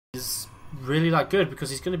really that good because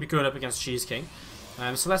he's going to be going up against CheeseKing.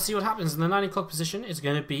 So let's see what happens. In the 9 o'clock position is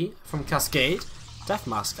going to be from Cascade,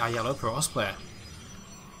 DeathMask, our yellow Protoss player.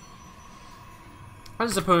 And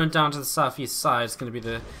his opponent down to the southeast side is going to be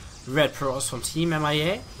the red Protoss from Team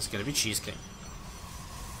MiA. It's going to be CheeseKing.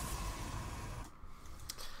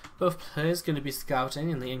 Both players going to be scouting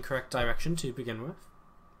in the incorrect direction to begin with.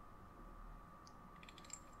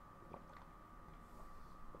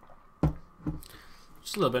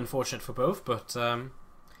 Just a little bit unfortunate for both, but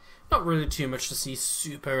not really too much to see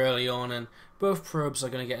super early on, and both probes are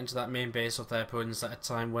going to get into that main base of their opponents at a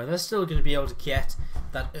time where they're still going to be able to get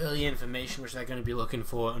that early information which they're going to be looking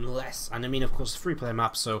for, unless, and I mean of course free play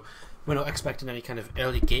map, so we're not expecting any kind of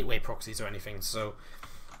early gateway proxies or anything. So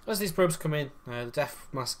as these probes come in, the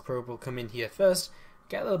DeathMask probe will come in here first,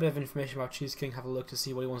 get a little bit of information about CheeseKing, have a look to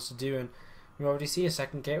see what he wants to do, and we already see a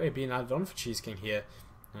second gateway being added on for CheeseKing here.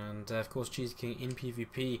 And of course CheeseKing in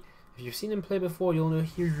PvP, if you've seen him play before, you'll know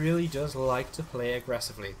he really does like to play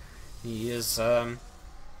aggressively. He is a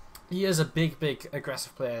big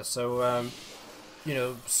aggressive player, so you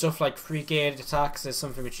know, stuff like free gated attacks is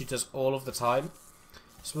something which he does all of the time.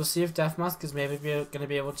 So we'll see if DeathMask is maybe going to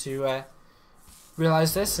be able to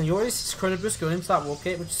realise this. And you already see Chrono Boost going into that warp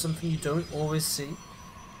gate, which is something you don't always see.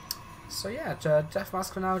 So yeah,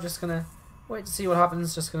 DeathMask for now just going to wait to see what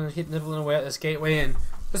happens, just going to keep nibbling away at this gateway, and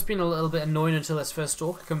just being a little bit annoying until his first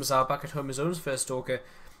Stalker comes out. Back at home, his own first Stalker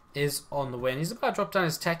is on the way, and he's about to drop down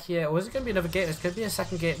his tech here, or is it going to be another gateway? It's going to be a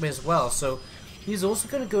second gateway as well, so he's also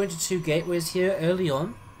going to go into 2 gateways here early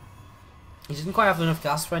on. He didn't quite have enough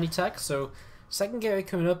gas for any tech, so second gateway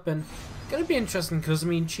coming up, and going to be interesting because, I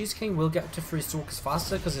mean, CheeseKing will get to 3 Stalkers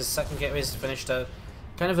faster because his second gateway is finished at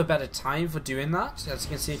kind of a better time for doing that. As you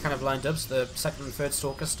can see, kind of lined up, so the second and third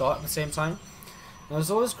Stalker start at the same time. Now,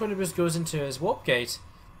 as always, Chrono Boost goes into his warp gate,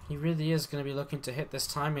 he really is going to be looking to hit this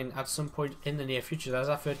timing at some point in the near future. There's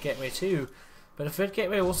our third gateway too, but a third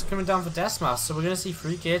gateway also coming down for DeathMask, so we're going to see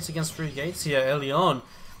 3 gates against 3 gates here early on,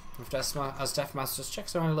 as DeathMask just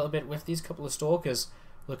checks around a little bit with these couple of Stalkers,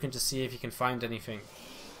 looking to see if he can find anything.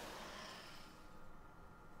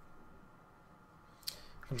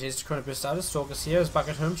 Continues to Chrono Boost out his Stalkers here, as back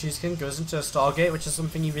at home CheeseKing goes into a Stargate, which is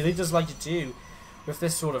something he really does like to do with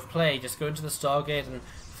this sort of play. Just go into the Stargate and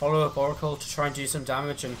follow up Oracle to try and do some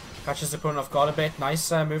damage and catch his opponent off guard a bit. Nice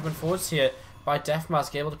movement forwards here by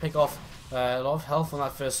DeathMask, able to pick off a lot of health on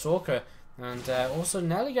that first Stalker, and also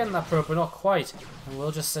nearly getting that probe, but not quite. And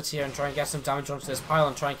we'll just sit here and try and get some damage onto this pile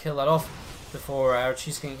and try and kill that off before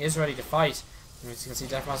CheeseKing is ready to fight. And as you can see,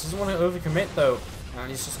 DeathMask doesn't want to overcommit though, and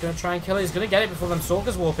he's just going to try and kill it. He's going to get it before them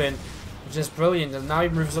Stalkers warp in, which is brilliant. And now he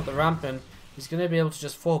moves up the ramp, and he's going to be able to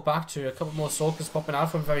just fall back to a couple more Stalkers popping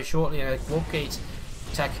out from very shortly, and a warp gate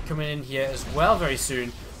tech coming in here as well very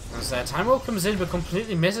soon. As Time Warp comes in but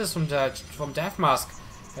completely misses from DeathMask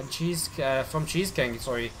and from CheeseKing,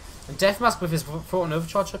 sorry. And DeathMask with his Photon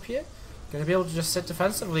Overcharge up here, going to be able to just sit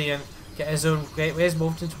defensively and get his own gateways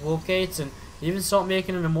moved into warp gates and even start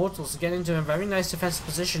making an Immortal, so get into a very nice defensive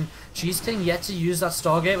position. CheeseKing yet to use that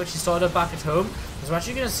Stargate which he started up back at home. So we're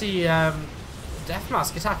actually going to see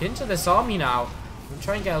DeathMask attack into this army now and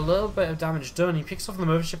try and get a little bit of damage done. He picks off the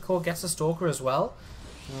Mothership Core, gets a Stalker as well,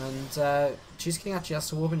 and CheeseKing actually has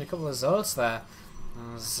to warp in a couple of Zealots there,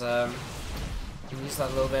 as he needs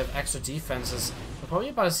that little bit of extra defense. As we're probably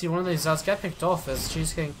about to see one of these Zealots get picked off, as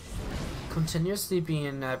CheeseKing continuously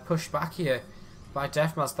being pushed back here by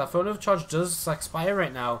DeathMask. That Photon Overcharge does expire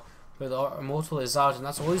right now, but the Immortal is out, and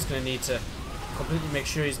that's all he's going to need to completely make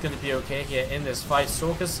sure he's going to be okay here in this fight.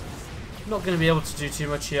 Stalkers not going to be able to do too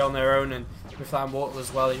much here on their own, and with that Immortal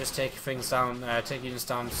as well, they just take things down, take units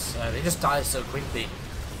down, they just die so quickly,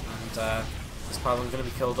 and this pylon going to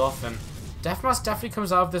be killed off. And DeathMask definitely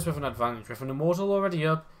comes out of this with an advantage. With an Immortal already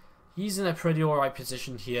up, he's in a pretty alright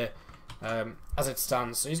position here as it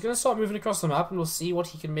stands. So he's going to start moving across the map, and we'll see what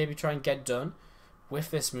he can maybe try and get done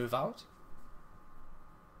with this move out.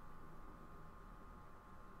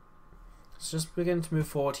 So just begin to move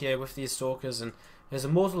forward here with these Stalkers, and his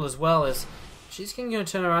Immortal as well. As CheeseKing going to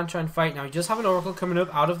turn around and try and fight now. He does have an Oracle coming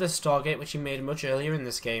up out of this Stargate, which he made much earlier in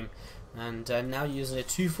this game, and now using a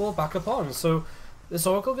 2-4 backup on. So this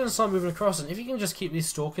Oracle going to start moving across, and if he can just keep these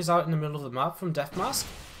Stalkers out in the middle of the map from DeathMask,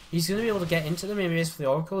 he's going to be able to get into the main base for the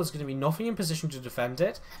Oracle. There's going to be nothing in position to defend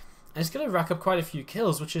it, and it's going to rack up quite a few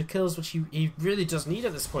kills, which are kills which he really does need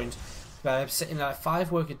at this point. Sitting at a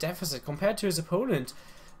 5-worker deficit compared to his opponent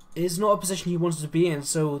is not a position he wants to be in,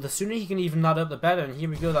 so the sooner he can even that up the better. And here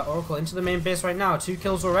we go, that Oracle into the main base right now, 2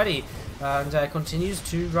 kills already, and continues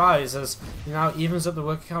to rise as he now evens up the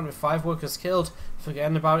worker count with 5 workers killed.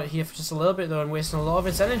 Forgetting about it here for just a little bit though, and wasting a lot of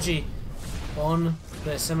its energy on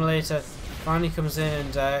the assimilator finally comes in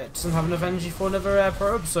and doesn't have enough energy for another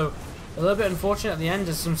probe, so a little bit unfortunate at the end.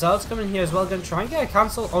 As some Zelds come in here as well, going to try and get a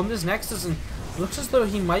cancel on this Nexus, and looks as though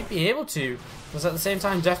he might be able to, because at the same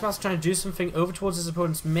time DeathMask trying to do something over towards his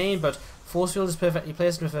opponent's main, but Force Field is perfectly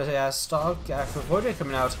placed with a Star for Void Ray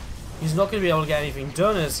coming out. He's not going to be able to get anything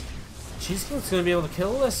done, as CheeseKing's going to be able to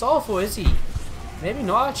kill this off, or is he? Maybe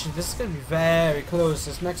not actually. This is going to be very close.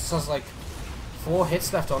 This Nexus has like 4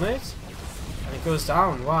 hits left on it, and it goes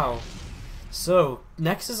down. Wow. So,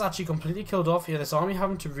 Nexus actually completely killed off here. This army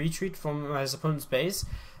having to retreat from his opponent's base,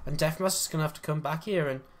 and DeathMask is going to have to come back here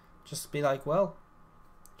and just be like, well,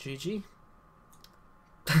 GG.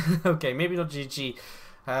 Okay, maybe not GG.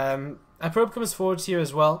 A probe comes forward here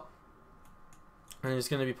as well, and he's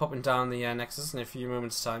going to be popping down the Nexus in a few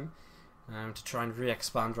moments' time to try and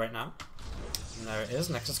re-expand right now. And there it is,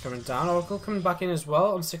 Nexus coming down. Oracle coming back in as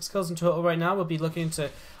well on 6 kills in total right now. We'll be looking to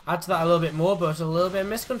add to that a little bit more, but a little bit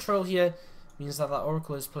of miscontrol here means that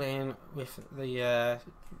Oracle is playing with the,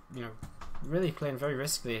 you know, really playing very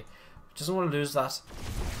riskily. Doesn't want to lose that.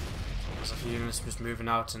 There's a few units just moving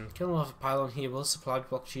out, and killing off a pylon here will supply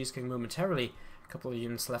block CheeseKing momentarily. A couple of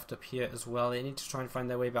units left up here as well. They need to try and find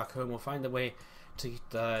their way back home, or find their way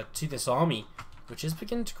to this army, which is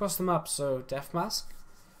beginning to cross the map. So DeathMask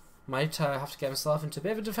might have to get himself into a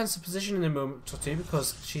bit of a defensive position in a moment or two,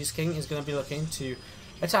 because CheeseKing is going to be looking to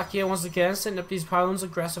attack here once again, setting up these pylons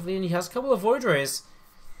aggressively, and he has a couple of Void Rays,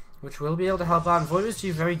 which will be able to help out. And Void Rays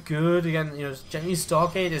do very good again. You know, generally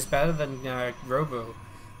Stargate is better than Robo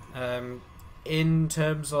in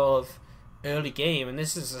terms of early game, and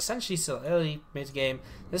this is essentially still early mid game.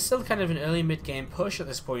 There's still kind of an early mid game push at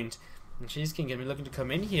this point, and CheeseKing going to be looking to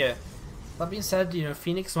come in here. That being said, you know,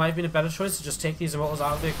 Phoenix might have been a better choice to just take these Immortals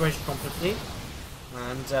out of the equation completely,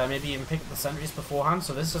 and maybe even pick up the sentries beforehand,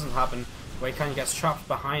 so this doesn't happen, where he kind of gets trapped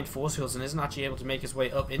behind force fields and isn't actually able to make his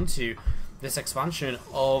way up into this expansion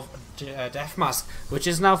of DeathMask, which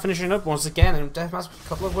is now finishing up once again. And DeathMask with a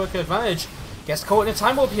couple of worker advantage, gets caught in a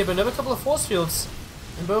time warp here, but another couple of force fields,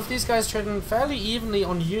 and both these guys trading fairly evenly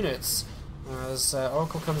on units. As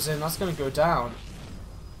Oracle comes in, that's going to go down.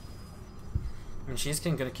 And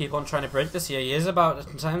CheeseKing going to keep on trying to break this here. He is about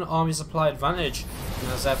a 10 army supply advantage.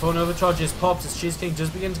 And as phone overcharge is popped, as CheeseKing does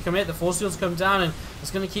begin to commit, the force fields come down, and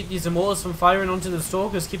it's going to keep these Immortals from firing onto the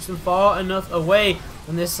Stalkers, keeps them far enough away.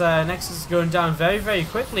 And this Nexus is going down very, very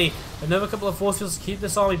quickly. Another couple of force fields to keep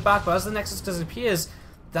this army back, but as the Nexus disappears,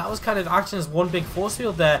 that was kind of acting as one big force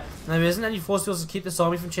field there. And there isn't any force fields to keep this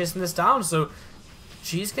army from chasing this down, so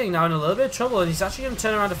CheeseKing now in a little bit of trouble, and he's actually going to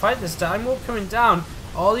turn around to fight this. Time warp coming down.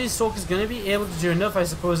 All these Stalkers going to be able to do enough, I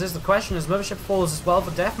suppose, is the question, as Mothership falls as well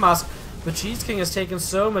for DeathMask. But CheeseKing has taken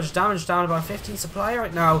so much damage, down about 15 supply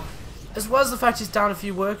right now, as well as the fact he's down a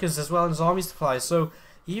few workers as well in his army supply. So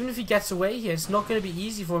even if he gets away here, it's not going to be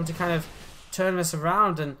easy for him to kind of turn this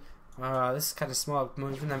around. And this is kind of smart,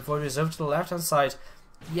 moving them Void Rays over to the left hand side.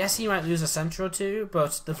 Yes, he might lose a center or two,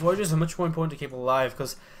 but the Void Rays are much more important to keep alive,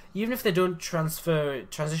 because even if they don't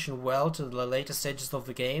transition well to the later stages of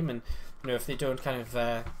the game, and you know, if they don't kind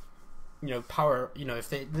of you know, power, you know, if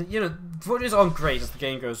they, you know, Void Rays aren't great as the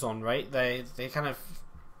game goes on, right? They kind of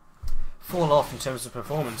fall off in terms of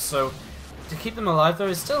performance. So to keep them alive though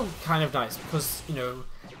is still kind of nice, because you know,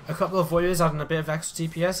 a couple of Void Rays adding a bit of extra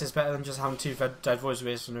DPS is better than just having 2 dead Void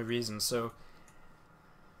Rays for no reason. So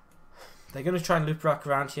they're going to try and loop back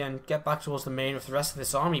around here and get back towards the main with the rest of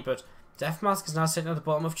this army, but DeathMask is now sitting at the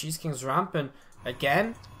bottom of CheeseKing's ramp, and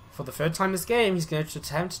again, for the 3rd time this game, he's going to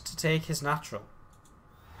attempt to take his natural.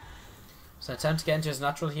 So attempt to get into his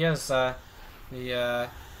natural here as the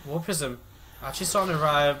War Prism actually starting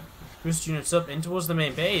to boost units up in towards the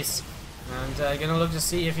main base, and going to look to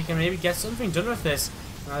see if he can maybe get something done with this,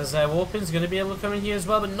 as War Prism's going to be able to come in here as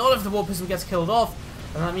well, but not if the War Prism gets killed off.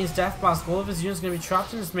 And that means DeathMask, all of his units are going to be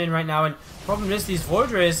trapped in this main right now, and the problem is these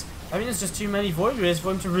Void Rays, I mean, there's just too many Void Rays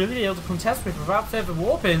for him to really be able to contest with without further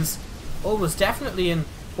warpins. Almost definitely, and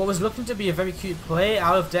what was looking to be a very cute play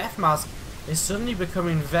out of DeathMask is suddenly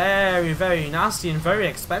becoming very, very nasty and very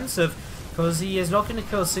expensive, because he is not going to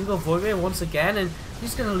kill a single Void Ray once again, and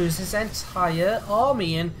he's going to lose his entire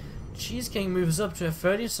army. And CheeseKing moves up to a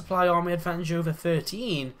 30 supply army advantage over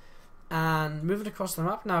 13. And moving across the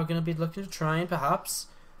map now, going to be looking to try and perhaps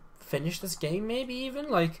finish this game, maybe even.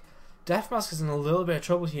 Like, DeathMask is in a little bit of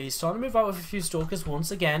trouble here. He's starting to move out with a few Stalkers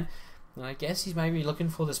once again, and I guess he's maybe looking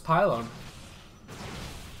for this pylon.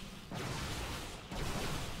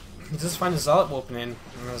 He does find a Zealot warping in,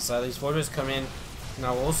 as these Void Rays come in.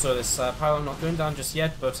 Now also, this pylon not going down just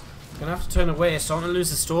yet, but going to have to turn away. He's starting to lose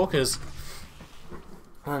his Stalkers.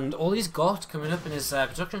 And all he's got coming up in his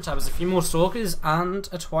production tab is a few more Stalkers and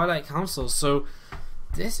a Twilight Council. So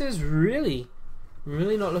this is really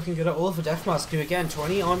not looking good at all for DeathMask, who again,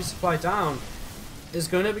 20 army supply down, is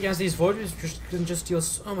going up against these Void Rays, which can just deal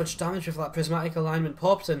so much damage if that prismatic alignment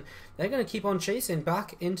popped, and they're going to keep on chasing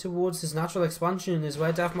back in towards his natural expansion is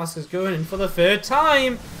where DeathMask is going, and for the third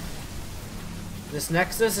time, this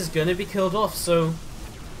Nexus is going to be killed off. So,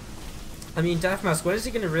 I mean, DeathMask, when is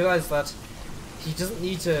he going to realise that he doesn't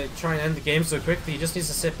need to try and end the game so quickly? He just needs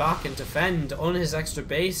to sit back and defend on his extra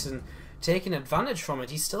base and taking advantage from it.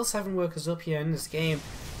 He's still 7 workers up here in this game.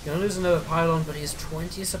 He's going to lose another pylon, but he has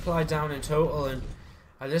 20 supply down in total, and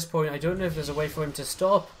at this point I don't know if there's a way for him to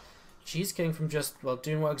stop CheeseKing from just, well,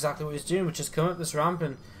 doing exactly what he's doing, which is come up this ramp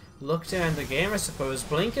and look to end the game, I suppose.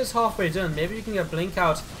 Blink is halfway done. Maybe you can get Blink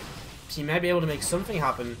out, so he might be able to make something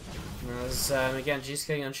happen. As, again,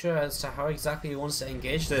 CheeseKing unsure as to how exactly he wants to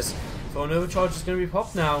engage this. Phone overcharge is going to be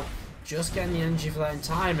popped now. Just getting the energy for that in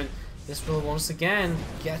time, and this will once again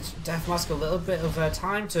get DeathMask a little bit of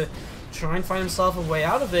time to try and find himself a way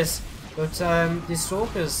out of this. But these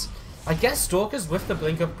Stalkers, I guess Stalkers with the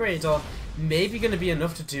Blink upgrade are maybe going to be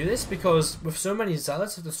enough to do this, because with so many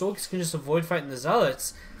Zealots, if the Stalkers can just avoid fighting the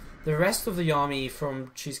Zealots, the rest of the army from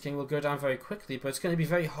CheeseKing will go down very quickly. But it's going to be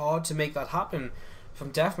very hard to make that happen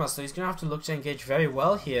from DeathMask, so he's going to have to look to engage very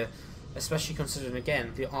well here, especially considering,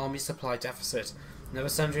 again, the army supply deficit. Another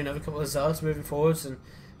Sentry, another couple of Zealots moving forwards, and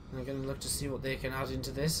I'm going to look to see what they can add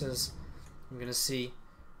into this, as I'm going to see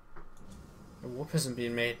a War Prism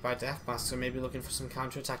being made by DeathMask, so maybe looking for some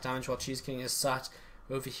counter-attack damage while CheeseKing is sat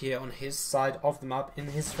over here on his side of the map in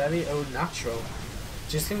his very own natural.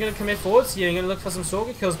 CheeseKing going to commit forwards here, going to look for some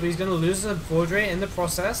Stalker kills, but he's going to lose a Void Ray in the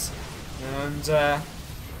process, and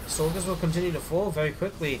Stalkers will continue to fall very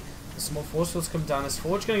quickly. The small force fields come down. As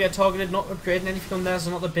Forge going to get targeted, not upgrading anything on there,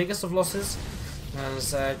 so not the biggest of losses.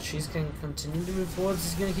 As CheeseKing continue to move forwards,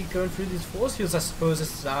 he's going to keep going through these force fields, I suppose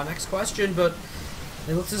is our next question, but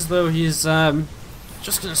it looks as though he's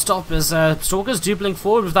just going to stop as Stalkers do blink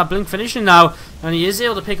forward with that blink finishing now, and he is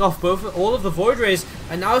able to pick off all of the Void Rays,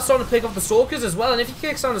 and now it's starting to pick off the Stalkers as well, and if he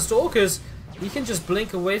kicks down the Stalkers, he can just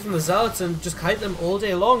blink away from the Zealots and just kite them all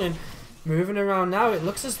day long. And moving around now, it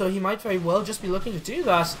looks as though he might very well just be looking to do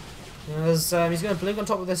that, as he's going to blink on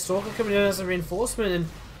top of this Stalker coming in as a reinforcement, and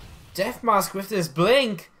DeathMask with this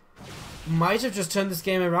blink might have just turned this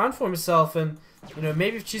game around for himself. And you know,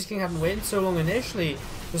 maybe if CheeseKing hadn't waited so long initially,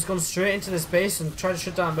 just gone straight into this base and tried to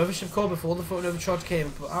shut down Mothership Core before the Phone Overcharge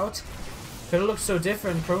came out, could have looked so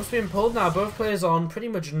different. Probes being pulled now, both players on pretty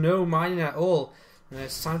much no mining at all, and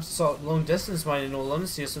it's time to start long distance mining in all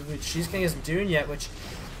honesty, something which CheeseKing isn't doing yet, which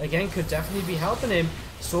again could definitely be helping him.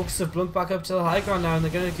 Stalkers have blunked back up to the high ground now, and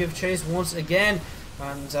they're going to give chase once again,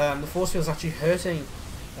 and the force field is actually hurting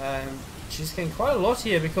CheeseKing quite a lot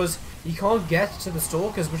here, because he can't get to the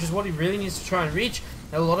Stalkers, which is what he really needs to try and reach.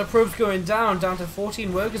 A lot of probes going down to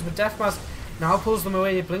 14 workers, but DeathMask now pulls them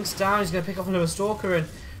away. He blinks down, he's going to pick off another Stalker, and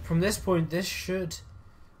from this point this should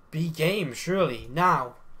be game, surely.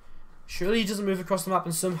 Now, surely he doesn't move across the map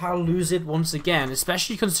and somehow lose it once again,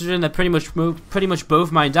 especially considering they're pretty much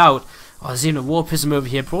both mined out. Oh, there's even a War Prism over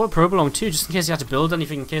here. Brought a probe along too, just in case he had to build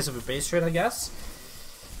anything in case of a base trade, I guess.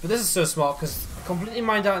 But this is so smart, because completely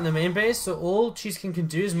mined out in the main base, so all CheeseKing can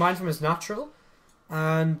do is mine from his natural,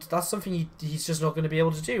 and that's something he's just not going to be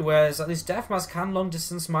able to do, whereas at least DeathMask can long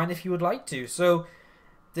distance mine if he would like to. So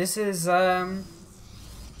this is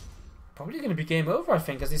probably going to be game over, I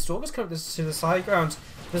think, as these Stalkers come to the side ground.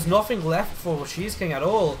 There's nothing left for CheeseKing at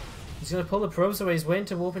all. He's going to pull the probes away, he's waiting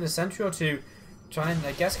to warp in a sentry or two, try and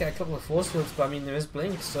I guess get a couple of force fields, but I mean there is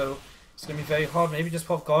blink, so it's going to be very hard. Maybe just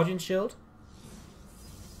pop Guardian Shield.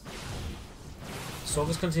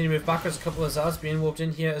 Stalkers continue to move backwards, a couple of Zealots being warped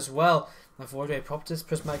in here as well. Now Void Ray popped his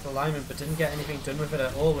prismatic alignment, but didn't get anything done with it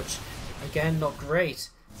at all, which again not great.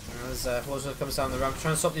 As Forza comes down the ramp,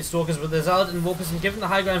 trying to stop these Stalkers with the Zealot and Warpers and giving the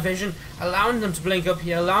high ground vision, allowing them to blink up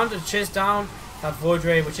here, allowing them to chase down that Void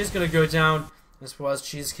Ray, which is going to go down, as well as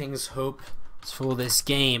CheeseKing's hope for this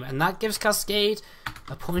game. And that gives Cascade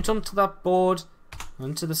a point onto that board,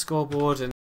 onto the scoreboard, and